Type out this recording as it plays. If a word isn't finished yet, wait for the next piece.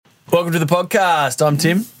Welcome to the podcast. I'm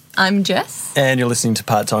Tim. I'm Jess. And you're listening to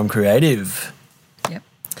Part Time Creative. Yep,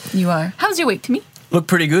 you are. How's your week, Timmy? Look,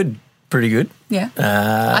 pretty good. Pretty good. Yeah.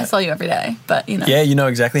 I saw you every day, but you know. Yeah, you know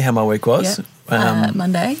exactly how my week was. Yep.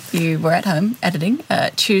 Monday, you were at home editing.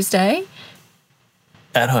 Tuesday.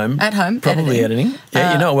 At home. Probably editing.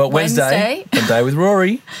 Yeah, you know, well, Wednesday. A day with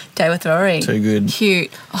Rory. Day with Rory. Too good. Cute.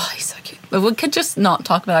 Oh, he's so cute. But we could just not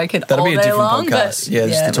talk about our kid That'll all be a day different long, podcast. Yeah,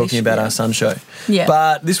 just talking about our Sun show. Yeah.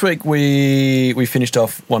 But this week we finished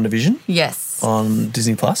off WandaVision. Yes. On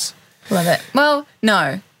Disney Plus. Love it. Well,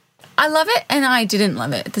 no. I love it and I didn't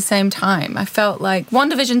love it at the same time. I felt like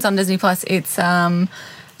WandaVision's on Disney Plus. It's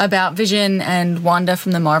about Vision and Wanda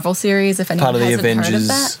from the Marvel series, if anyone Part of the hasn't Avengers heard of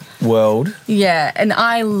that. world. Yeah, and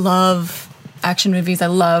I love action movies. I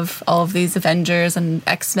love all of these Avengers and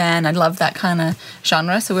X-Men. I love that kind of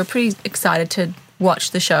genre. So we're pretty excited to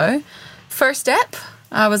watch the show. First step,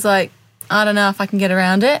 I was like, I don't know if I can get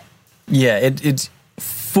around it. Yeah, it's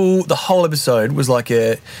full. The whole episode was like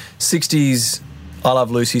a 60s I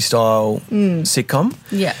Love Lucy style sitcom.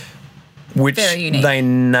 Yeah. Which very unique. They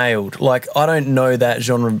nailed. Like, I don't know that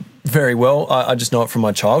genre very well. I just know it from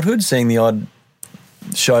my childhood, seeing the odd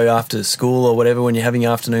show after school or whatever when you're having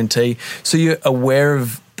afternoon tea. So you're aware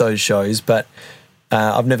of those shows, but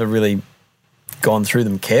I've never really gone through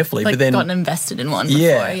them carefully. Like, but then gotten invested in one before,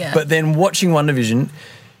 yeah. But then watching WandaVision,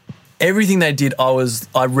 everything they did,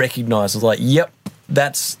 I recognised. I was like, yep,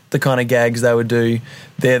 that's the kind of gags they would do.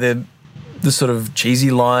 They're the sort of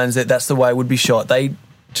cheesy lines. That's the way it would be shot. They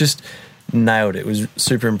just nailed it. It was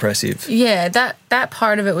super impressive. Yeah, that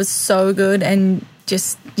part of it was so good, and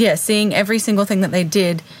just, seeing every single thing that they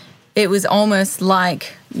did, it was almost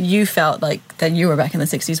like you felt like that you were back in the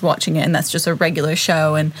 60s watching it, and that's just a regular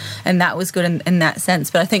show, and that was good in that sense.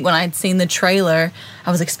 But I think when I'd seen the trailer,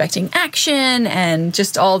 I was expecting action and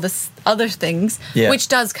just all this other things, which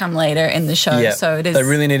does come later in the show. Yeah. So it is. They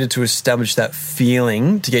really needed to establish that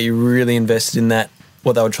feeling to get you really invested in that,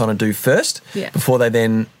 what they were trying to do first, before they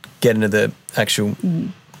then get into the actual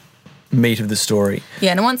meat of the story.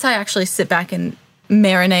 Yeah, and once I actually sit back and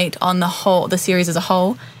marinate on the series as a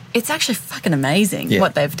whole, it's actually fucking amazing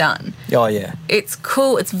what they've done. Oh, yeah. It's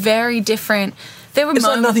cool. It's very different. It's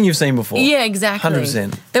like nothing you've seen before. Yeah, exactly.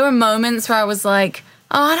 100%. There were moments where I was like,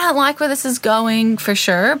 oh, I don't like where this is going for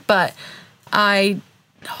sure, but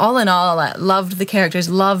all in all, I loved the characters,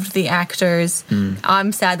 loved the actors.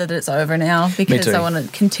 I'm sad that it's over now because I want to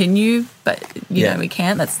continue, but you know we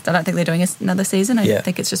can't. I don't think they're doing another season. I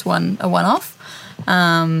think it's just a one-off.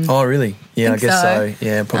 Oh, really? Yeah, I guess so.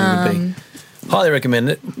 Yeah, probably would be. Highly recommend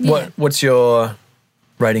it. Yeah. What's your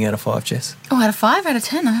rating out of 5, Jess? Oh, out of 5, out of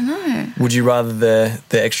 10, I don't know. Would you rather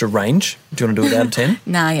the extra range? Do you want to do it out of 10?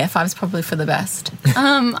 Nah, 5's probably for the best.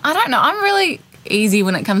 I don't know. I'm really easy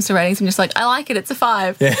when it comes to ratings. I'm just like, I like it, it's a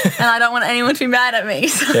 5. Yeah. And I don't want anyone to be mad at me.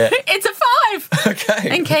 So it's a 5.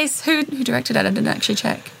 Okay. In case, who directed it? I didn't actually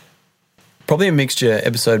check. Probably a mixture,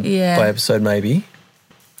 episode by episode maybe.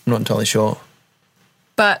 I'm not entirely sure.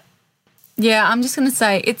 But yeah, I'm just going to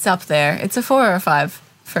say it's up there. It's a 4 or a 5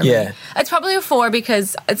 for me. It's probably a 4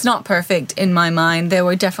 because it's not perfect in my mind. There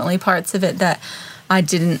were definitely parts of it that I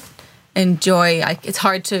didn't enjoy. It's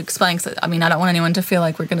hard to explain. I mean, I don't want anyone to feel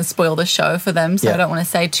like we're going to spoil the show for them, so I don't want to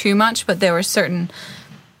say too much, but there were certain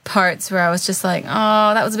parts where I was just like,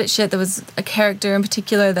 oh, that was a bit shit. There was a character in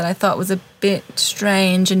particular that I thought was a bit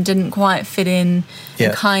strange and didn't quite fit in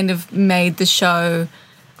and kind of made the show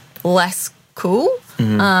less cool.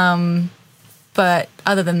 Mm-hmm. But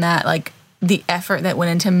other than that, like, the effort that went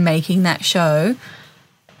into making that show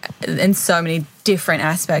in so many different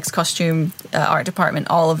aspects, costume, art department,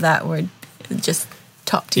 all of that were just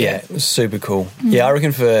top tier. Yeah, it was super cool. Yeah, I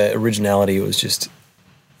reckon for originality it was just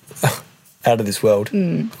out of this world.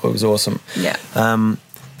 It was awesome. Yeah.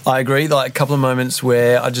 I agree, like a couple of moments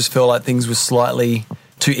where I just felt like things were slightly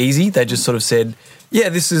too easy. They just sort of said, yeah,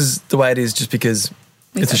 this is the way it is just because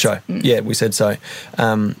it's a show. Yeah, we said so.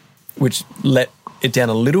 Which let it down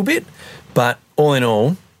a little bit, but all in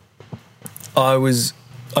all,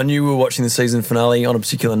 I knew we were watching the season finale on a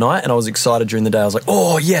particular night, and I was excited during the day. I was like,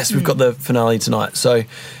 oh, yes, we've got the finale tonight. So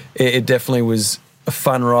it definitely was a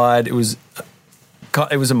fun ride. It was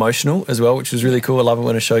emotional as well, which was really cool. I love it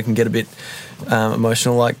when a show can get a bit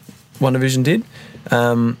emotional like WandaVision did.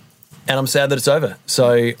 And I'm sad that it's over.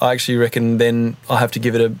 So I actually reckon then I have to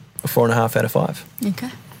give it a 4.5 out of 5. Okay.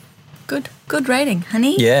 Good rating,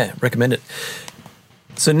 honey. Yeah, recommend it.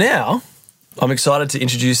 So now I'm excited to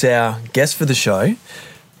introduce our guest for the show.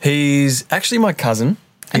 He's actually my cousin.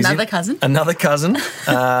 Another cousin.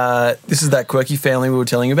 This is that quirky family we were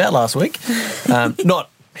telling you about last week. Not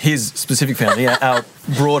his specific family. Our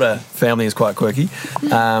broader family is quite quirky,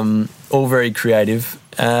 all very creative.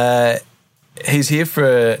 He's here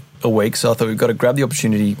for a week, so I thought we've got to grab the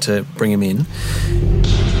opportunity to bring him in.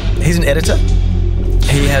 He's an editor.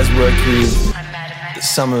 He has worked with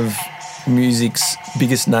some of music's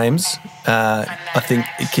biggest names. I think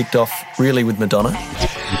it kicked off really with Madonna.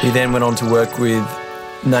 He then went on to work with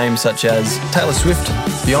names such as Taylor Swift,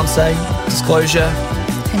 Beyonce, Disclosure,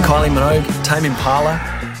 Kylie Minogue, Tame Impala.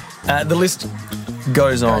 The list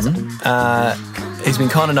goes on. He's been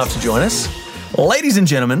kind enough to join us. Ladies and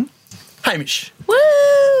gentlemen, Hamish. Woo!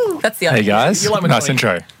 That's the Hey guys, You're like nice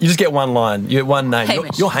intro. You just get one line, you get one name.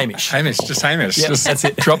 Hamish. You're Hamish. Hamish, just Hamish. Yep, Just that's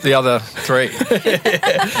it. drop the other 3.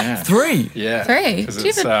 Yeah. 3. Yeah. 3? Because Do you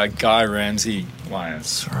it's have Guy Ramsey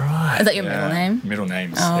Lyons. Right. Is that your Yeah. middle name? Middle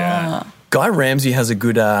names, Oh. yeah. Guy Ramsey has a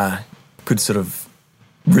good sort of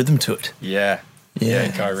rhythm to it. Yeah.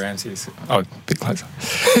 Yeah. Guy Ramsey is... Oh, a bit closer.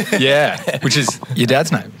 Yeah, which is your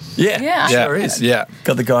dad's name. Yeah, Yeah. sure is. Yeah.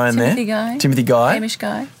 Got the guy in Timothy there. Guy. Timothy Guy. Hamish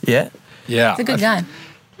Guy. Yeah. Yeah. He's a good guy.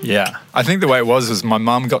 Yeah. I think the way it was my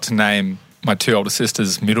mum got to name my 2 older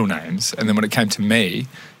sisters' middle names, and then when it came to me,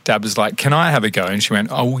 Dad was like, "Can I have a go?" And she went,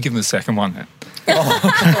 "Oh, we'll give him the second one then."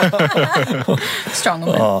 Strong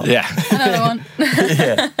woman. Oh. Yeah. Another one.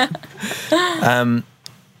 Yeah.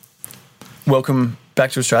 Welcome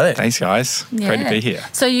back to Australia. Thanks, guys. Great to be here.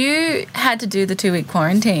 So you had to do the 2-week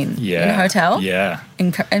quarantine Yeah. in a hotel? Yeah.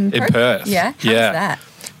 In Perth? Yeah? How Yeah. was that?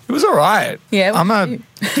 It was all right. Yeah, what I'm a did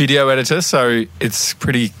video editor, so it's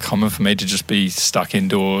pretty common for me to just be stuck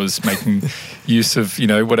indoors making use of,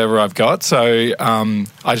 whatever I've got. So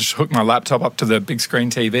I just hooked my laptop up to the big screen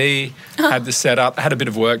TV, had the setup, had a bit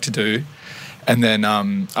of work to do. And then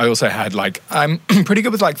I also had I'm pretty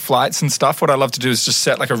good with flights and stuff. What I love to do is just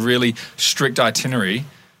set a really strict itinerary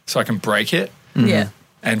so I can break it. Yeah.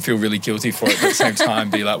 And feel really guilty for it, but at the same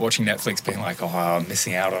time be watching Netflix being oh, I'm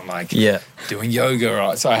missing out on doing yoga.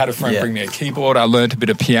 Or, so I had a friend bring me a keyboard. I learned a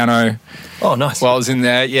bit of piano Oh, nice. while I was in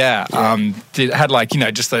there. Yeah.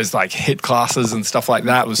 Had just those hit classes and stuff like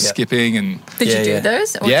that. Was skipping and Did Yeah, you do yeah.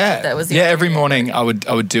 those? Or yeah. That was the every only- morning I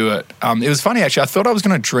would do it. It was funny actually. I thought I was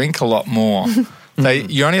going to drink a lot more.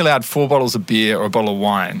 You're only allowed 4 bottles of beer or a bottle of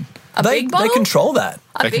wine. A they big bottle? control that.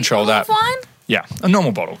 A They big control bottle of that. wine? Yeah, a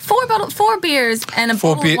normal bottle. 4 beers and a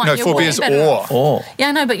bottle of wine. You're 4 way beers better or. off. Oh.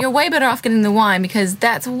 Yeah, no, but you're way better off getting the wine because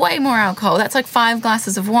that's way more alcohol. That's 5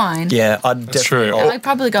 glasses of wine. Yeah, I'd definitely. true. Yeah, I'd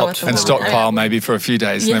probably go with the And wine. stockpile maybe for a few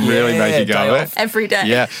days and then Yeah. really make you day go. off. Every day.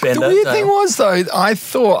 Yeah. Bender, The weird day thing off. was, though, I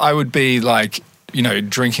thought I would be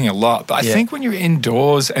drinking a lot. But I Yeah. think when you're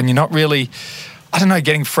indoors and you're not really, I don't know,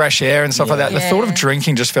 getting fresh air and stuff like that, the thought of Yeah.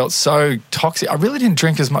 drinking just felt so toxic. I really didn't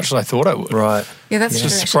drink as much as I thought I would. Right. Yeah, that's It's true.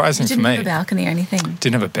 just surprising you for didn't me. have a balcony or anything.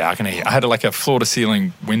 Didn't have a balcony. I had a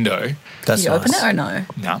floor-to-ceiling window. That's Did you nice. open it or no?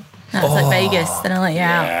 No. No, it's like Vegas. They don't let you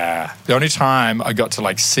out. Yeah. The only time I got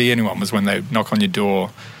to see anyone was when they knock on your door.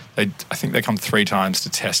 I think they come 3 times to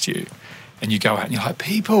test you. And you go out and you're like,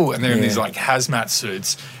 people. And they're in these hazmat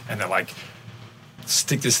suits and they're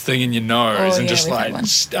stick this thing in your nose and yeah, just we've had one.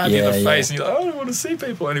 stab you in the Yeah, face and you're like, I don't want to see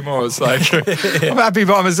people anymore. It's I'm happy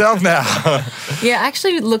by myself now. Yeah, I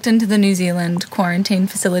actually looked into the New Zealand quarantine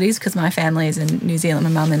facilities because my family is in New Zealand,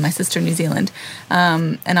 my mum and my sister in New Zealand.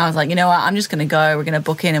 And I was like, you know what, I'm just going to go, we're going to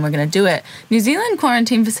book in and we're going to do it. New Zealand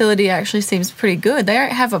quarantine facility actually seems pretty good. They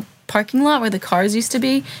have a parking lot where the cars used to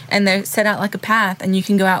be and they're set out like a path and you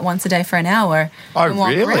can go out once a day for an hour Oh, and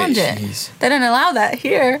walk really? around it. Jeez. They don't allow that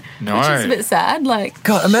here, No. which is a bit sad.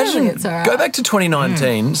 God, imagine, surely it's all right. go back to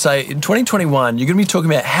 2019, say in 2021, you're going to be talking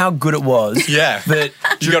about how good it was. Yeah. That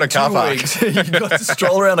You got a car two park. weeks, you got to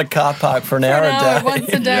stroll around a car park for an hour a day. once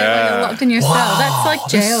a day Yeah. when you're locked in your cell. That's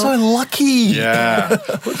like You're jail. so lucky. Yeah.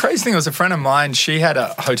 The crazy thing was a friend of mine, she had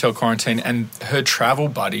a hotel quarantine and her travel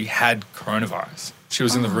buddy had coronavirus. She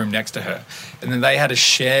was in the room next to her. And then they had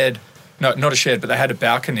not a shed, but they had a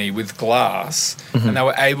balcony with glass and they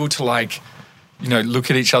were able to look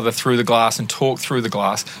at each other through the glass and talk through the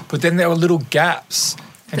glass. But then there were little gaps.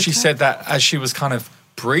 And she said that as she was kind of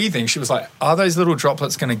breathing, she was like, are those little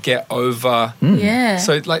droplets going to get over? Yeah.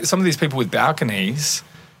 So some of these people with balconies,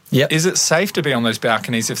 Yep. is it safe to be on those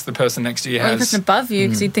balconies if the person next to you or the has... person above you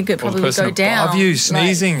because you'd think it or probably the would person go down. above you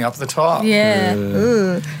sneezing up the top. Yeah.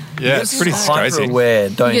 Ooh. Yeah, it's pretty crazy. Aware,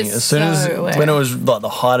 don't You you? get As soon as so aware. when it was the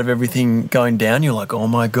height of everything going down, you're like, oh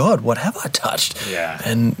my God, what have I touched? Yeah.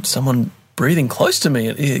 And someone breathing close to me,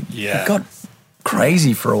 it got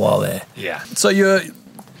crazy for a while there. Yeah. So your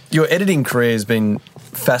editing career has been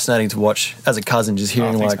fascinating to watch as a cousin, just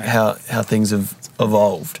hearing thanks, mate. how things have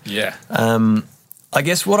evolved. Yeah. I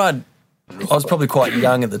guess I was probably quite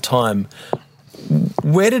young at the time.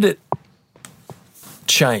 Where did it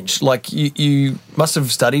changed? Like you must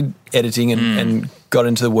have studied editing and got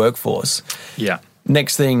into the workforce. Yeah.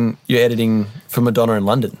 Next thing, you're editing for Madonna in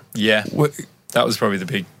London. Yeah. That was probably the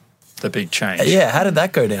big change. Yeah, how did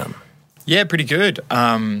that go down? Yeah, pretty good.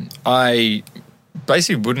 I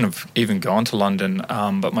basically wouldn't have even gone to London,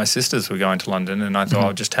 but my sisters were going to London, and I thought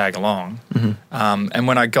I'll just tag along. And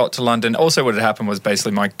when I got to London, also what had happened was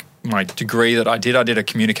basically my degree that I did a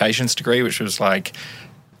communications degree, which was like,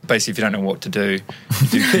 basically if you don't know what to do, you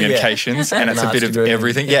do communications, and it's a bit of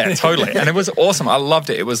everything. Yeah, totally. And it was awesome. I loved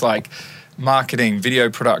it. It was like marketing, video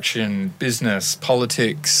production, business,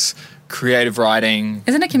 politics, creative writing,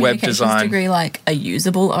 Isn't a web communications design. degree like a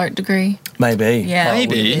usable art degree? Maybe. Yeah.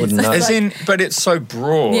 Maybe. Wouldn't know. As in, but it's so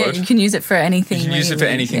broad. Yeah, you can use it for anything. You can use it for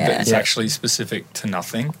really. anything, Yeah. but it's actually specific to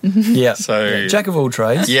nothing. Yeah. So- Yeah. Jack of all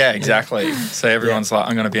trades. Yeah, exactly. So everyone's like,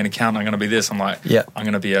 I'm going to be an accountant, I'm going to be this. I'm like, Yeah. I'm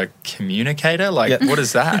going to be a communicator? Like, Yeah. what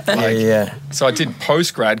is that? Like, Yeah. So I did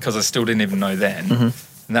postgrad because I still didn't even know then.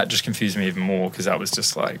 And that just confused me even more because that was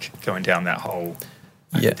just like going down that whole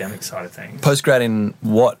academic side of things. Postgrad in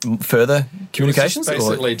what? Further communications? It was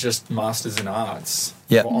basically just masters in arts.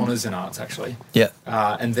 Yeah. Or honours in arts, actually. Yeah.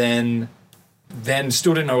 And then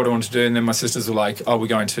still didn't know what I wanted to do. And then my sisters were like, oh, we're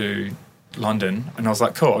going to London. And I was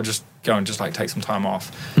like, cool, I'll just go and just like take some time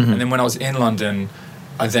off. And then when I was in London,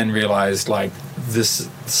 I then realised like this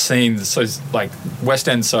scene, so like West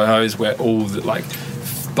End Soho is where all the like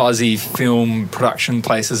buzzy film production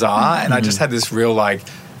places are. And I just had this real like,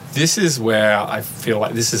 this is where I feel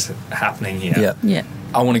like this is happening here. Yeah. Yeah.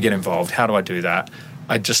 I want to get involved. How do I do that?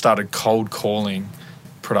 I just started cold calling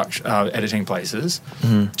production editing places.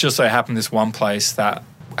 Just so happened this one place that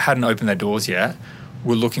hadn't opened their doors yet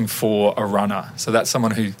were looking for a runner. So that's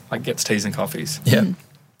someone who like gets teas and coffees. Yeah.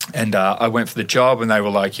 And I went for the job and they were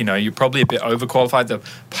like, you know, you're probably a bit overqualified. The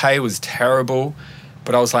pay was terrible.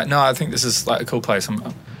 But I was like, no, I think this is like a cool place.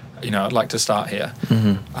 I'd like to start here.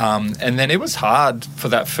 And then it was hard for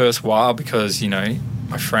that first while because, you know,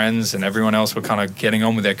 my friends and everyone else were kind of getting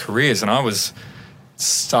on with their careers and I was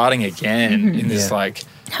starting again in this like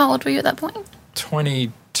How old were you at that point?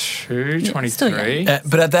 22, 23. still young.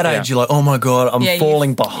 But at that age, you're like, oh my God, I'm Yeah,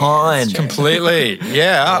 falling that's behind. true. Completely.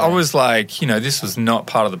 Yeah, I was like, you know, this was not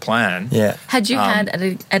part of the plan. Yeah. Had you had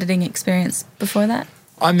editing experience before that?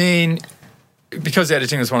 I mean, because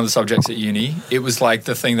editing was one of the subjects at uni, it was like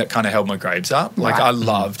the thing that kind of held my grades up. Like Right. I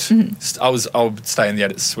loved, I would stay in the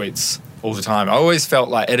edit suites all the time. I always felt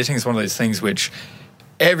like editing is one of those things which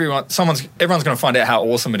everyone's going to find out how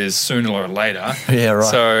awesome it is sooner or later. Yeah, right.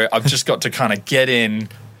 So I've just got to kind of get in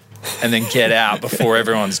and then get out before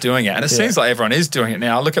everyone's doing it. And it seems like everyone is doing it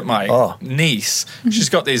now. I look at my niece. She's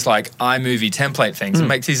got these like iMovie template things and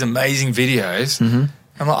makes these amazing videos.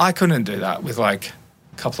 I'm like, I couldn't do that with like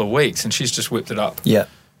a couple of weeks, and she's just whipped it up. Yeah.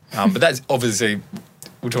 But that's obviously, we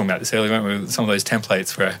were talking about this earlier, weren't we, with some of those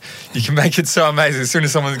templates where you can make it so amazing. As soon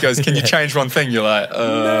as someone goes, can you change one thing? You're like,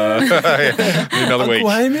 another week.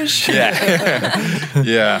 Hamish? Yeah.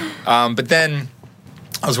 Yeah. But then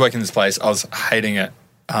I was working in this place. I was hating it.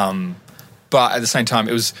 But at the same time,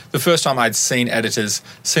 it was the first time I'd seen editors,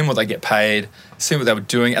 seen what they get paid, seen what they were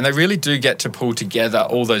doing. And they really do get to pull together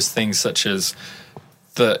all those things such as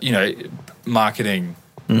the, you know, marketing,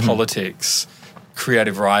 politics,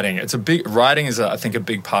 creative writing. Writing is, I think, a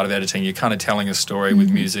big part of editing. You're kind of telling a story with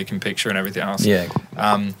music and picture and everything else. Yeah.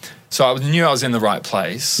 So I knew I was in the right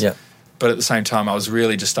place. Yeah. But at the same time, I was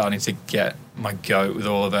really just starting to get my goat with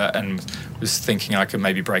all of it and was thinking I could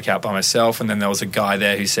maybe break out by myself. And then there was a guy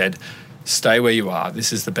there who said, stay where you are.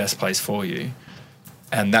 This is the best place for you.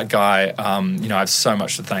 And that guy, you know, I have so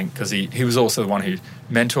much to thank because he was also the one who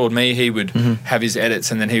mentored me. He would have his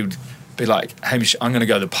edits and then he would be like, Hamish, I'm going to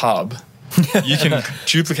go to the pub. You can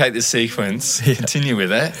duplicate this sequence, continue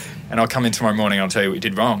with it, and I'll come in tomorrow morning and I'll tell you what you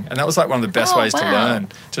did wrong. And that was like one of the best ways to learn,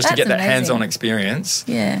 just to That's get that amazing. hands-on experience.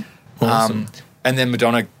 Yeah. Awesome. And then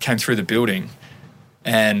Madonna came through the building.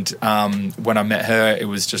 And when I met her, it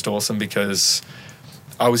was just awesome because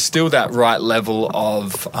I was still that right level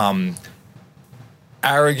of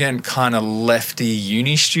arrogant kind of lefty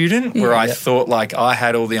uni student where I thought like I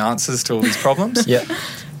had all the answers to all these problems. Yeah.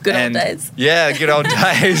 Good old days. Yeah, good old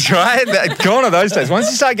days, right? Gone are those days. Once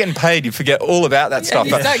you start getting paid, you forget all about that stuff.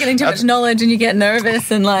 You start getting too much knowledge and you get nervous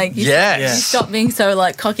and like you stop being so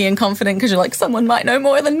like cocky and confident because you're like, someone might know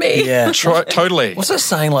more than me. Yeah. Totally. What's that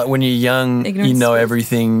saying? Like when you're young, Ignorance you know is-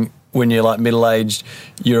 everything. When you're like middle-aged,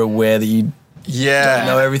 you're aware that you Yeah.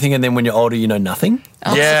 know everything. And then when you're older, you know nothing.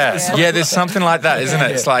 Yeah, there's something like that, isn't it?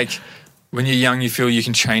 It's like when you're young, you feel you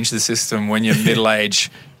can change the system. When you're middle-aged,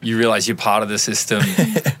 you realise you're part of the system.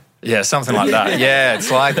 Yeah, something like that. Yeah,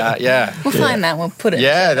 it's like that. Yeah. We'll find that. We'll put it.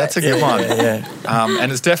 Yeah, that's a good one. Yeah.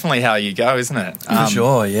 And it's definitely how you go, isn't it? For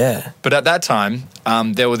sure, yeah. But at that time,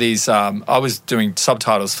 there were these. I was doing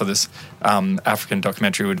subtitles for this African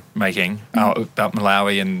documentary we were making about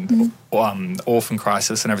Malawi and orphan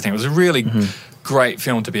crisis and everything. It was a really great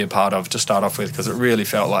film to be a part of to start off with, because it really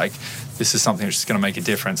felt like this is something which is going to make a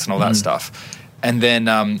difference and all that stuff. And then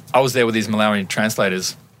I was there with these Malawian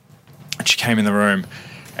translators, and she came in the room,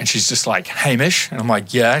 and she's just like, Hamish, and I'm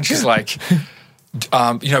like, yeah, and she's like,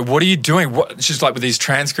 what are you doing? She's like with these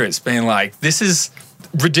transcripts, being like, this is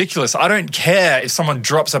ridiculous. I don't care if someone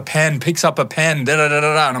drops a pen, picks up a pen,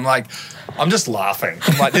 da-da-da-da-da. And I'm like, I'm just laughing.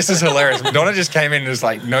 I'm like, this is hilarious. Madonna just came in and just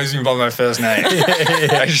like knows me by my first name.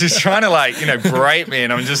 And she's trying to like, berate me,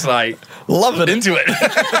 and I'm just like, love it, into it.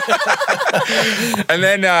 and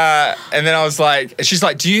then I was like, she's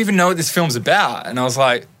like, do you even know what this film's about? And I was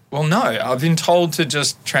like, well, no, I've been told to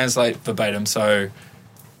just translate verbatim, so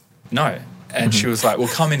no. And she was like, well,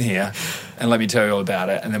 come in here and let me tell you all about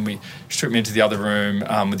it. And then she took me into the other room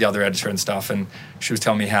with the other editor and stuff, and she was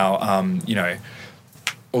telling me how,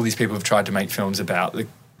 all these people have tried to make films about the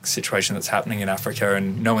situation that's happening in Africa,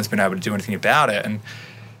 and no one's been able to do anything about it. And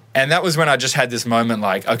that was when I just had this moment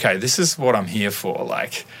like, okay, this is what I'm here for.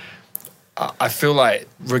 Like, I feel like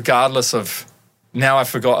regardless of... Now I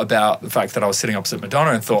forgot about the fact that I was sitting opposite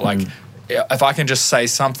Madonna and thought, like, if I can just say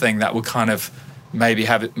something that will kind of maybe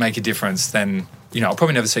have it make a difference, then, I'll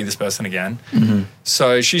probably never see this person again.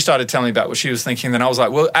 So she started telling me about what she was thinking. Then I was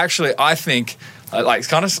like, well, actually, I think,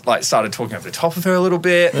 started talking over the top of her a little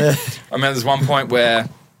bit. I remember there's one point where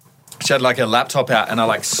she had like her laptop out, and I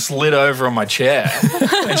like slid over on my chair,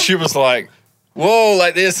 and she was like, whoa,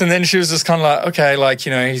 like this. And then she was just kind of like, okay, like,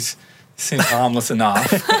 he's... seems harmless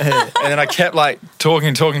enough. And then I kept like talking,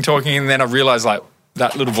 and then I realized like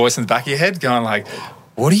that little voice in the back of your head going like,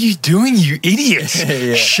 what are you doing, you idiot?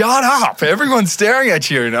 Shut up. Everyone's staring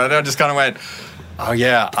at you. And I just kind of went, oh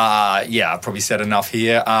yeah, I probably said enough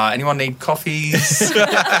here. Anyone need coffees?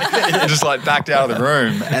 And just like backed out of the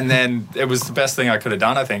room. And then it was the best thing I could have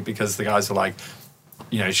done, I think, because the guys were like,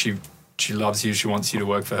 she loves you. She wants you to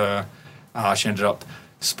work for her. She ended up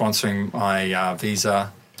sponsoring my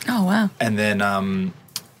visa. Oh, wow. And then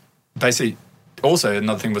basically also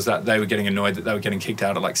another thing was that they were getting annoyed that they were getting kicked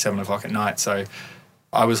out at like 7 o'clock at night. So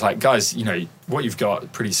I was like, guys, what you've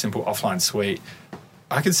got, pretty simple offline suite.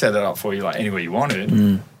 I could set that up for you like anywhere you wanted.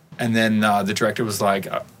 And then the director was like,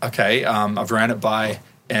 okay, I've ran it by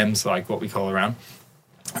M's, like what we call around.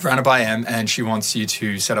 I've ran it by M, and she wants you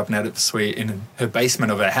to set up an edit suite in her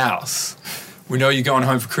basement of her house. We know you're going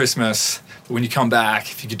home for Christmas, but when you come back,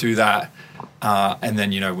 if you could do that, and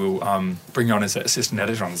then, we'll bring you on as an assistant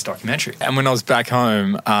editor on this documentary. And when I was back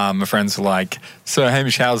home, my friends were like, so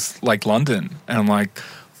Hamish, how's like London? And I'm like,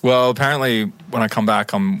 well, apparently when I come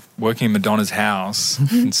back, I'm working in Madonna's house.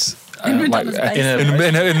 It's, in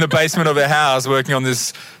the basement of her house working on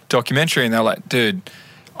this documentary. And they're like, dude,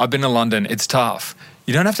 I've been to London. It's tough.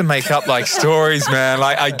 You don't have to make up like stories, man.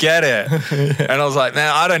 Like, I get it. And I was like,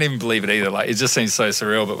 man, I don't even believe it either. Like, it just seems so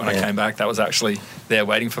surreal. But when I came back, that was actually there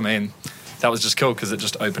waiting for me. And that was just cool because it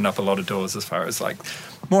just opened up a lot of doors as far as like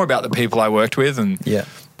more about the people I worked with and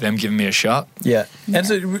them giving me a shot. Yeah. And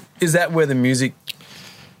so is that where the music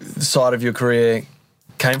side of your career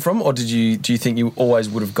came from, or do you think you always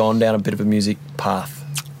would have gone down a bit of a music path?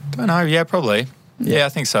 Don't know. Yeah, probably. Yeah, I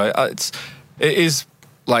think so. It is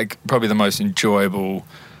like probably the most enjoyable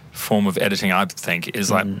form of editing, I think,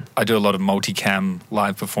 is like I do a lot of multicam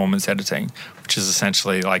live performance editing, which is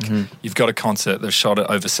essentially like you've got a concert, they've shot it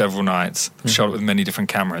over several nights, shot it with many different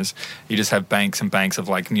cameras. You just have banks and banks of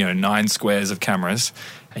like, 9 squares of cameras,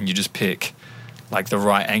 and you just pick like the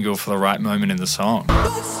right angle for the right moment in the song.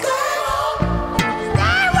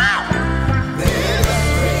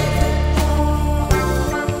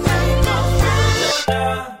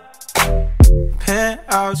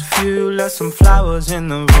 Penthouse view, left some flowers in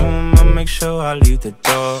the room. I'll make sure I leave the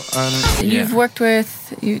door unlocked. You've worked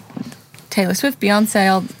with Taylor Swift,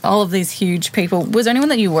 Beyonce, all of these huge people. Was there anyone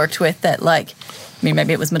that you worked with that, like,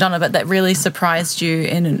 maybe it was Madonna, but that really surprised you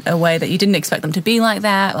in a way that you didn't expect them to be like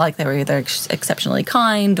that? Like they were either exceptionally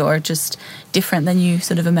kind or just different than you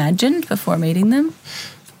sort of imagined before meeting them?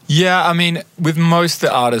 Yeah, I mean, with most of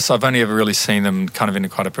the artists, I've only ever really seen them kind of in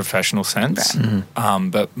quite a professional sense.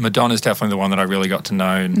 Right. But Madonna's definitely the one that I really got to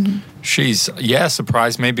know. And she's,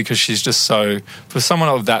 surprised me because she's just so, for someone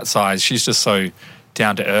of that size, she's just so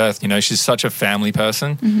down to earth. She's such a family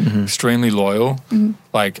person, extremely loyal.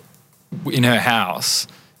 Like, in her house,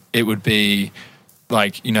 it would be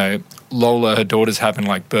like, Lola, her daughter's having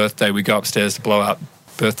like birthday. We go upstairs to blow out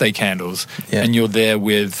birthday candles, Yeah. and you're there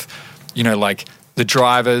with, like the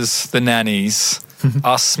drivers, the nannies,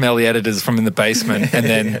 us smelly editors from in the basement, and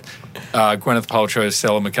then Gwyneth Paltrow,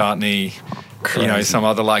 Stella McCartney, some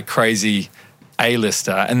other like crazy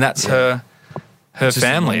A-lister, and that's her Just a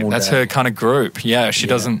family. normal That's day. her kind of group. Yeah, she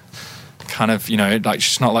doesn't kind of, like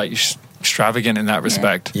she's not like extravagant in that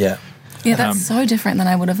respect. Yeah. Yeah, that's so different than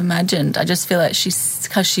I would have imagined. I just feel like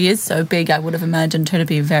because she is so big, I would have imagined her to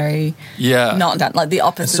be very not down, like the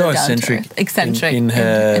opposite. It's so of down to eccentric, earth. Eccentric in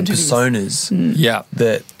her interviews. personas. Yeah.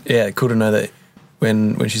 That cool to know that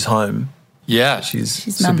when she's home, Yeah. she's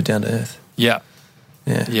She's super mum. down to earth. Yeah.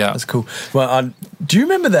 Yeah, Yeah. that's cool. Well, do you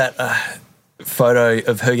remember that photo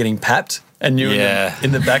of her getting papped and you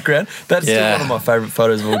in the background? That's still one of my favourite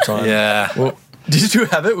photos of all time. Yeah. Well, did you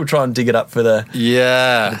have it? We'll try and dig it up for the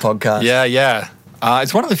podcast. Yeah.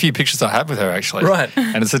 It's one of the few pictures I have with her, actually. Right.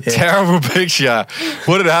 And it's a terrible picture.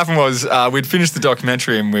 What had happened was we'd finished the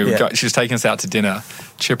documentary and she was taking us out to dinner,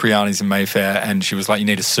 Cipriani's in Mayfair, and she was like, you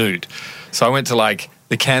need a suit. So I went to like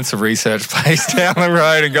the cancer research place down the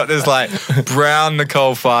road and got this like brown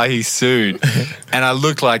Nicole Fahey suit. And I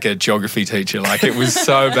looked like a geography teacher. Like it was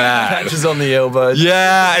so bad. Patches on the elbows.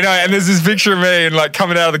 Yeah, I know. And there's this picture of me and like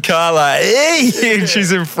coming out of the car like, hey, and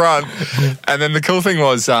she's in front. And then the cool thing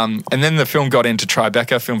was, and then the film got into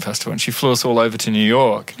Tribeca Film Festival and she flew us all over to New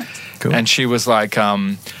York. Cool. And she was like,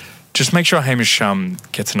 just make sure Hamish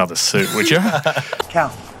gets another suit, would you?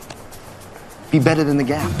 Cal, be better than the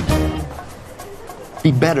Gap.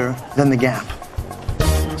 Be better than the Gap.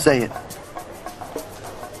 Say it.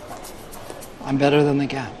 I'm better than the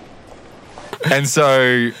Gap. And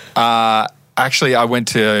so actually I went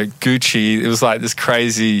to Gucci. It was like this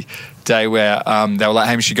crazy day where they were like,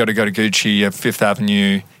 Hamish, you got to go to Gucci, Fifth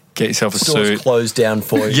Avenue, get yourself a Store's suit. closed down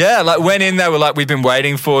for you. Yeah, like went in, they were like, we've been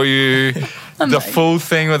waiting for you. The full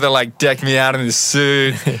thing where they like decked me out in this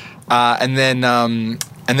suit. And then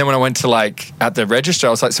when I went to like at the register, I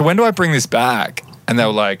was like, so when do I bring this back? And they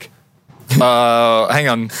were like, hang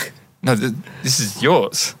on, no, this is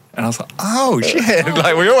yours. And I was like, oh shit!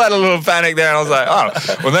 Like we all had a little panic there, and I was like, oh,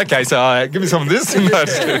 well in that case, give me some of this.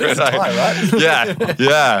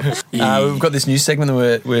 Yeah. We've got this new segment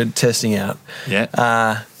that we're testing out. Yeah.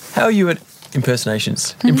 How are you at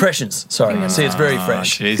impersonations? Impressions, sorry. See, it's very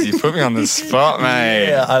fresh. Jeez, you put me on the spot, mate.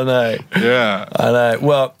 Yeah, I know. Yeah. I know.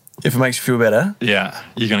 Well, if it makes you feel better, Yeah.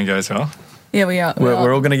 You gonna go as well? Yeah, we are.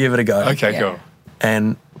 we're all going to give it a go. Okay, Yeah. cool.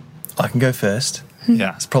 And I can go first.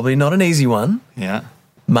 Yeah. It's probably not an easy one. Yeah.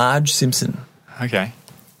 Marge Simpson. Okay.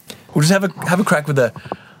 We'll just have a crack with the,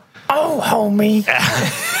 oh, homie.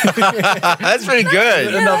 That's pretty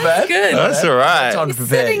good. Not bad. Good. That's all right. Time to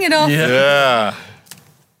prepare. Setting it off. Yeah. Yeah.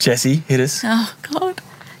 Jesse, hit us. Oh God.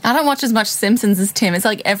 I don't watch as much Simpsons as Tim. It's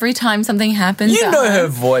like every time something happens. You at know her home,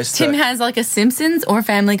 voice. Tim though. has like a Simpsons or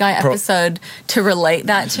Family Guy episode to relate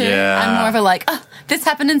that to. Yeah. I'm more of a like, oh, this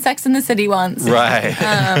happened in Sex and the City once. Right.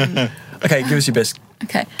 Okay, give us your best.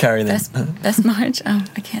 Okay. Carry them. Best Marge. Oh,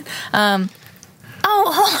 I can't.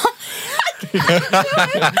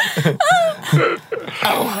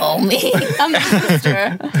 Homie. I'm the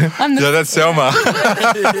sister. I'm the Yeah, that's Selma.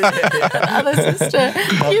 other sister.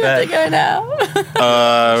 You have to go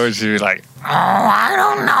now. Would you be like,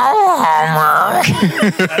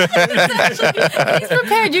 He's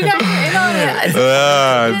prepared. You guys are in on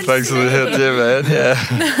it. thanks for the hit there, man.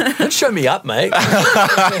 Yeah. Don't show me up, mate.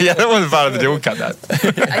 Yeah, that wasn't part of the deal. We'll cut that.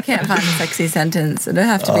 I can't find a sexy sentence. It'll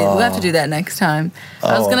have to be. We'll have to do that next time.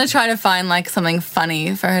 I was gonna try to find like something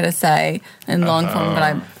funny for her to say in long form,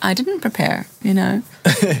 but I didn't prepare. You know,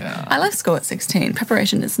 I left school at 16.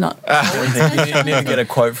 Preparation is not. You need to get a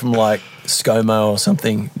quote from like ScoMo or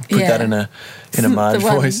something. Put Yeah. that in a Marge the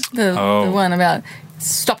one, voice. The one about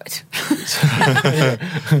stop it.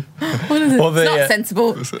 What is it? Well, It's not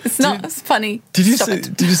sensible. It's not funny. Did you Stop see?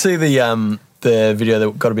 it. Did you see the video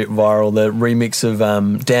that got a bit viral? The remix of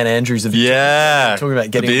Dan Andrews of Yeah. talking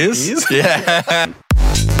about getting the beers. beers? Yeah.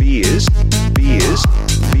 Beers, beers,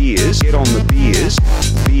 beers, get on the beers,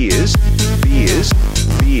 beers, beers,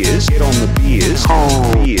 beers, get on the beers,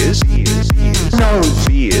 beers, no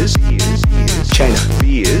beers, China,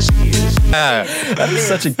 beers, That is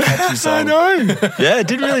such a catchy I song. know. Yeah, it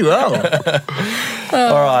did really well.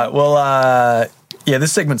 All right. Well, yeah,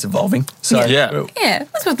 this segment's evolving. So Yeah. Yeah,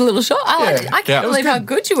 that's with a little shot. I Yeah. can't believe how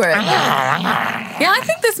good you were at that. Yeah, I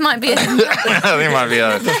think this might be. I think it might be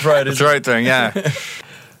a throat thing. Yeah.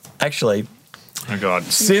 actually, Oh God.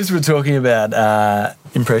 since we're talking about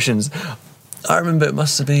impressions, I remember it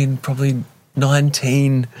must have been probably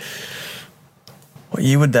 19. What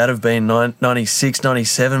year would that have been? 96,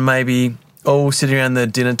 97 maybe. All sitting around the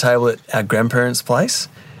dinner table at our grandparents' place.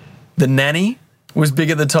 The nanny was big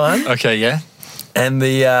at the time, Okay, yeah. and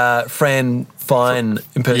the Fran Fine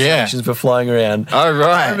impersonations were flying around. Oh,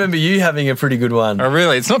 right. I remember you having a pretty good one. Oh,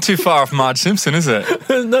 really? It's not too far off Marge Simpson, is it?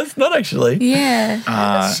 That's not actually. Yeah.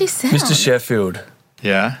 How does she sound? Mr. Sheffield.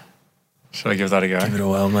 Yeah. Should I give that a go? Give it a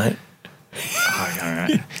while, mate.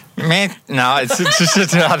 Meh. No, it's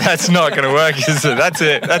just no, that's not going to work, is it? That's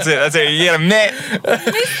it. You get a meh.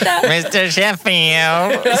 Mr.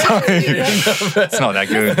 Sheffield. Sorry. It's not that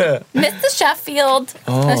good. Mr. Sheffield.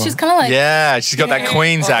 Oh. She's kind of like. Yeah, she's got that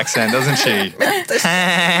Queen's accent, doesn't she?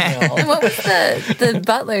 And what was the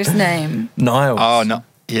butler's name? Niles. Oh, no.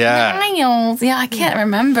 Yeah. Niles. Yeah, I can't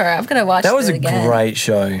remember. I've got to watch That was it a again. great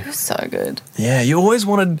show. It was so good. Yeah, you always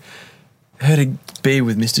wanted her to be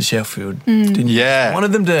with Mr. Sheffield, didn't you? Yeah.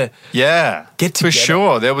 Wanted them to Yeah. get For together.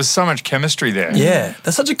 sure. There was so much chemistry there. Yeah,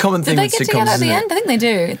 that's such a common Did thing they with get sitcoms, together at the isn't it? end? I think they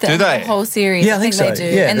do. Do they? The whole series. Yeah, I think so. they do.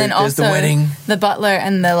 Yeah, and then there's also the wedding. the butler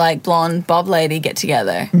and the like blonde bob lady get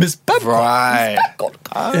together. Miss Babcock. Right.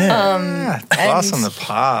 Yeah. Class on the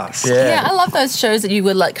past. Yeah, I love those shows that you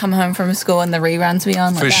would like come home from school and the reruns be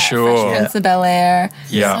on. Like For that. sure. Fresh Prince of Bel-Air.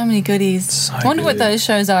 Yeah. So many goodies. So I wonder what good. those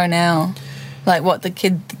shows are now. Like what the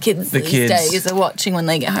kids these kids. days are watching when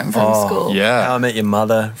they get home from school. How I Yeah. Met Your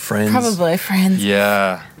Mother, Friends. Probably Friends.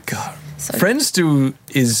 Yeah. God. So- Friends still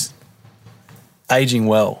is aging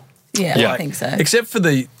well. Yeah, Yeah. I think so. Except for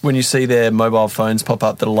when you see their mobile phones pop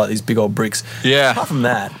up that are like these big old bricks. Yeah. Apart from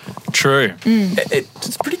that, True.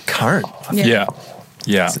 it's pretty current. Yeah.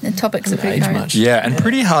 Yeah. The topics are pretty age current. much. Yeah, and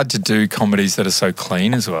pretty hard to do comedies that are so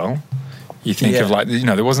clean as well. You think Yeah. of like,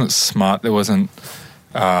 there wasn't smart, there wasn't,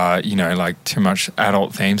 like too much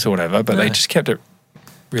adult themes or whatever, but they just kept it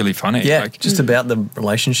really funny. Yeah, Like, just about the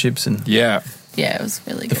relationships and yeah. Yeah, it was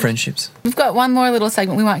really the good. friendships. We've got one more little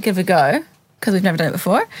segment we might give a go because we've never done it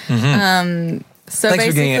before. So Thanks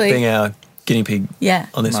for basically, being our guinea pig yeah.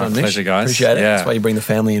 on this My one, Mish. pleasure, guys. Appreciate it. Yeah. That's why you bring the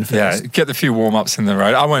family in Yeah, first. get the few warm-ups in the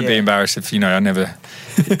road. I won't be Yeah. embarrassed if, I never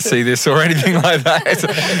see this or anything like that.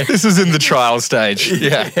 This is in the trial stage.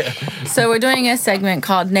 Yeah. So we're doing a segment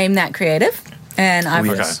called Name That Creative, and I've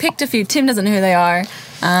yes. picked a few. Tim doesn't know who they are.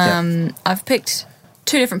 Yep. I've picked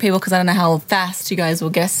two different people because I don't know how fast you guys will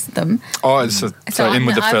guess them. Oh, so in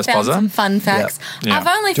with the I've first found buzzer? some fun facts. Yeah. I've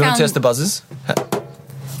only Do you want found to test the buzzers?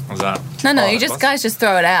 What's that? no. Oh, You the just buzzer? guys just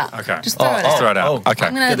throw it out. Okay. Just throw it Just out. throw it out. Oh. Okay.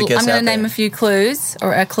 I'm Get the guess gonna out name there. a few clues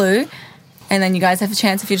or a clue, and then you guys have a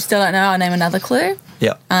chance. If you still don't know, I'll name another clue,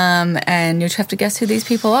 Yeah. and you'll just have to guess who these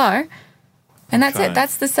people are. And that's Okay. it.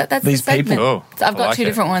 That's the These segment. people? Oh, So I've I got like two it.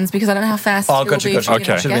 different ones because I don't know how fast Oh, it will gotcha, be. gotcha. for you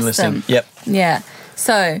to Okay. Should have been guess listening. them. Yep. Yeah.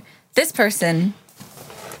 So this person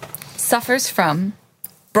suffers from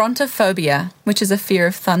brontophobia, which is a fear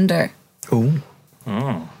of thunder. Ooh.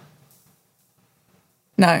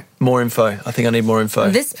 No. More info. I think I need more info.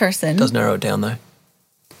 This person Does narrow it down though.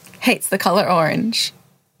 hates the color orange.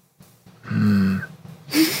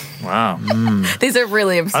 Wow. These are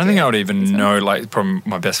really I obscure. don't think I would even know, like, from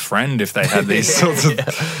my best friend if they had these sorts of...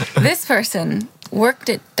 This person worked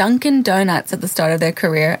at Dunkin' Donuts at the start of their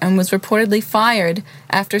career and was reportedly fired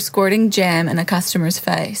after squirting jam in a customer's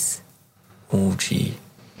face. Oh, gee.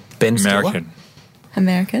 Ben Stiller? American.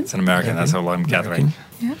 Americans? It's an American, that's all I'm gathering.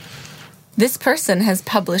 Yeah. This person has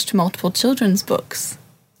published multiple children's books.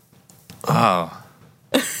 Oh.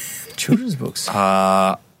 Children's books.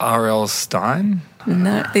 R.L. Stein?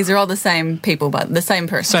 No, these are all the same people, but the same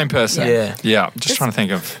person. Same person. Yeah. Yeah, I'm just trying to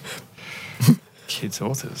think of kids'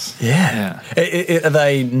 authors. Yeah. Are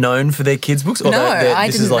they known for their kids' books? Or No, I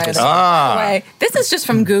this didn't is like know a that. Ah. Way. This is just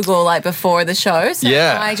from Google, like before the show. So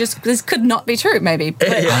Yeah. this could not be true, maybe. But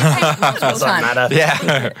multiple doesn't times. matter.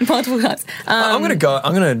 Yeah. Multiple times. I'm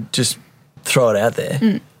gonna just throw it out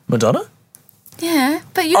there. Madonna? Yeah,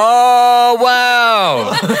 but you. Oh,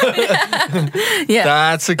 wow. yeah.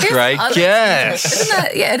 That's a great other- guess. Isn't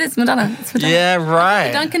that, yeah, it is Madonna. It's Madonna. Yeah,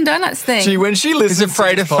 right. Dunkin' Donuts thing. Gee, when she listens Is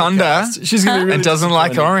afraid to of this thunder podcast, she's gonna be really and doesn't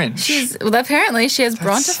like disappointed. orange. Well, apparently she has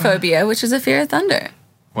brontophobia, which is a fear of thunder.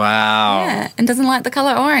 Wow. Yeah, and doesn't like the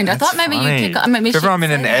color orange. I thought maybe Funny. you could. Maybe if ever she'd I'm in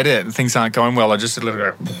an say that. edit and things aren't going well, I just a little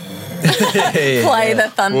go, Play the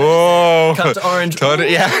thunder. whoa. Cut to orange.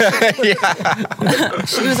 Yeah.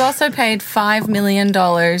 She was also paid $5 million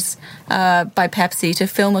by Pepsi to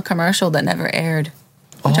film a commercial that never aired,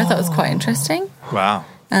 which I thought was quite interesting. Wow.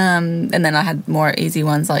 And then I had more easy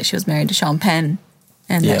ones, like she was married to Sean Penn,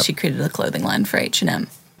 and Yep. that she created a clothing line for H&M.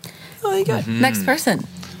 Oh, there you go. Next person.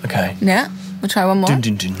 Okay. Yeah, we'll try one more. Dun,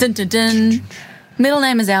 dun, dun. Dun, dun, dun. Middle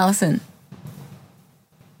name is Allison.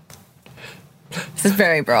 This is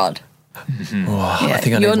very broad. Oh, Yeah, I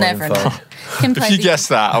think I need you'll more never info. know. Can play If you the- guess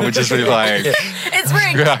that, I would just be like, It's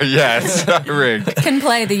rigged. yeah, it's so rigged. Can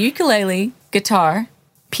play the ukulele, guitar,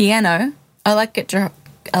 piano,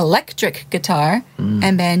 electric guitar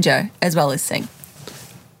and banjo, as well as sing.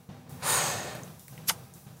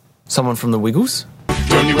 Someone from the Wiggles?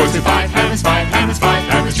 Johnny works with 5 hammers, 5 hammers, 5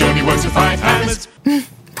 hammers. Johnny works with 5 hammers.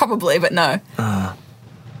 Probably, but no.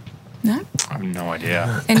 No? I have no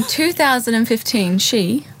idea. In 2015,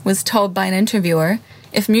 she was told by an interviewer,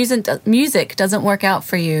 if music doesn't work out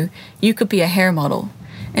for you, you could be a hair model.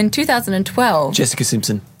 In 2012, Jessica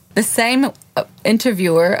Simpson. the same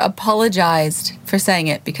interviewer apologized for saying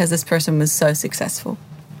it because this person was so successful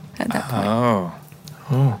at that point.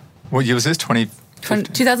 Oh. What year was this?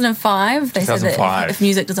 2005, they said that 2005. if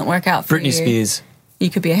music doesn't work out for you, Britney Spears. you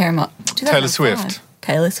could be a hair model. Taylor Swift.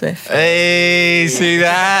 Taylor Swift. Hey, see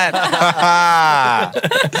that?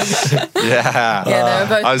 Yeah. Yeah, they were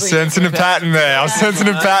both. I was sensing a pattern there. I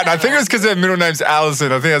think it was because their middle name's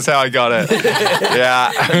Allison. I think that's how I got it.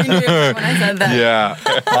 Yeah. You knew when I said that.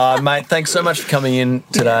 Yeah. Mate, thanks so much for coming in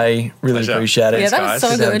today. Really Pleasure. appreciate it. Yeah, that was so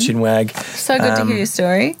Sit down, good. Chinwag. So good to hear your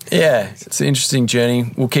story. Yeah, it's an interesting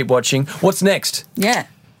journey. We'll keep watching. What's next? Yeah.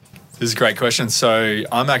 This is a great question. So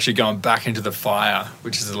I'm actually going back into the fire,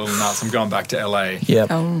 which is a little nuts. I'm going back to LA. Yeah.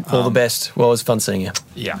 Oh. All the best. Well, it was fun seeing you.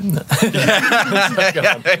 Yeah. Getting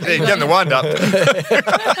the wind up. No,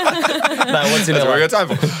 what's in That's what we LA? got time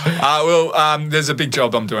for. There's a big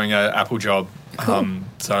job I'm doing, an Apple job.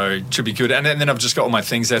 So it should be good. And then I've just got all my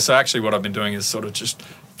things there. So actually what I've been doing is sort of just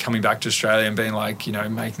coming back to Australia and being like,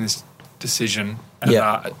 making this decision. And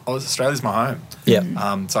Australia's my home.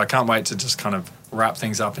 Yeah. So I can't wait to just kind of wrap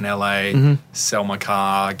things up in LA, sell my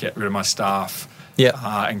car, get rid of my stuff. Yeah.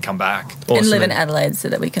 And come back. And live Awesome, in man. Adelaide so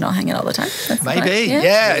that we can all hang out all the time. That's the Maybe. plan.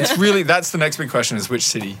 Yeah. It's really, that's the next big question is which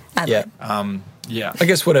city. Yeah. Yeah. I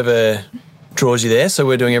guess whatever draws you there. So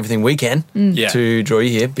we're doing everything we can Yeah. to draw you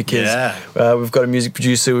here because Yeah. we've got a music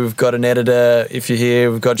producer, we've got an editor. If you're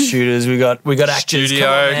here, we've got shooters, we got actors. Studio.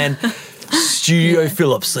 Come on, man. Studio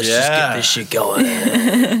Phillips. Let's just Yeah. get this shit going.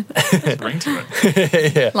 Bring to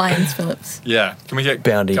it. Lions Phillips. Yeah. Can we get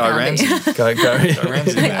Bounty. Guy Bounty. Ramsey? Go. Guy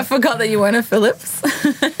Ramsey in I there. forgot that you weren't a Phillips.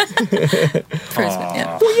 First one,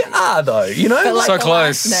 yeah. Well, you are though. But like So the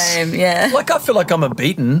close. last name, yeah. Like I feel like I'm a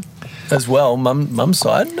beaten as well. Mum's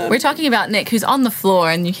side. We're talking about Nick, who's on the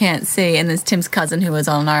floor and you can't see, and there's Tim's cousin who was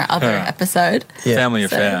on our other Yeah. episode. Yeah. Family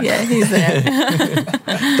So, affair. yeah, he's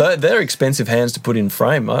there. They're expensive hands to put in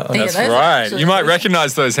frame. Yeah, That's those are right. actually You might really-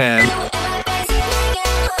 recognize those hands.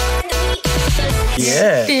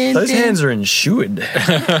 Yeah, Dun, those dun. hands are insured.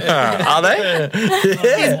 Are they?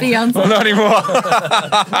 He's Beyonce. Not anymore.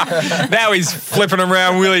 Now he's flipping them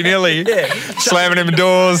around willy-nilly, slamming them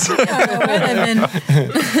doors.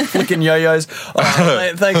 Flicking yo-yos. Oh,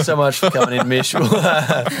 mate, thanks so much for coming in, Mish. Euphemism?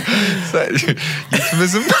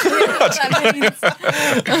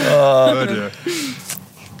 Oh, dear.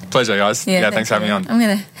 Pleasure, guys. Yeah, thanks for having me on. I'm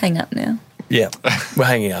going to hang up now. Yeah, we're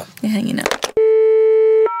hanging up. You're hanging up.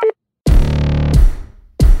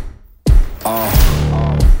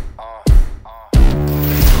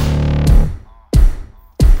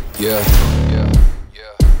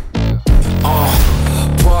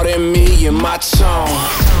 Pardon me and my tone.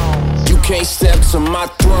 You can't step to my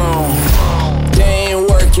throne. They ain't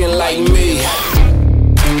working like me.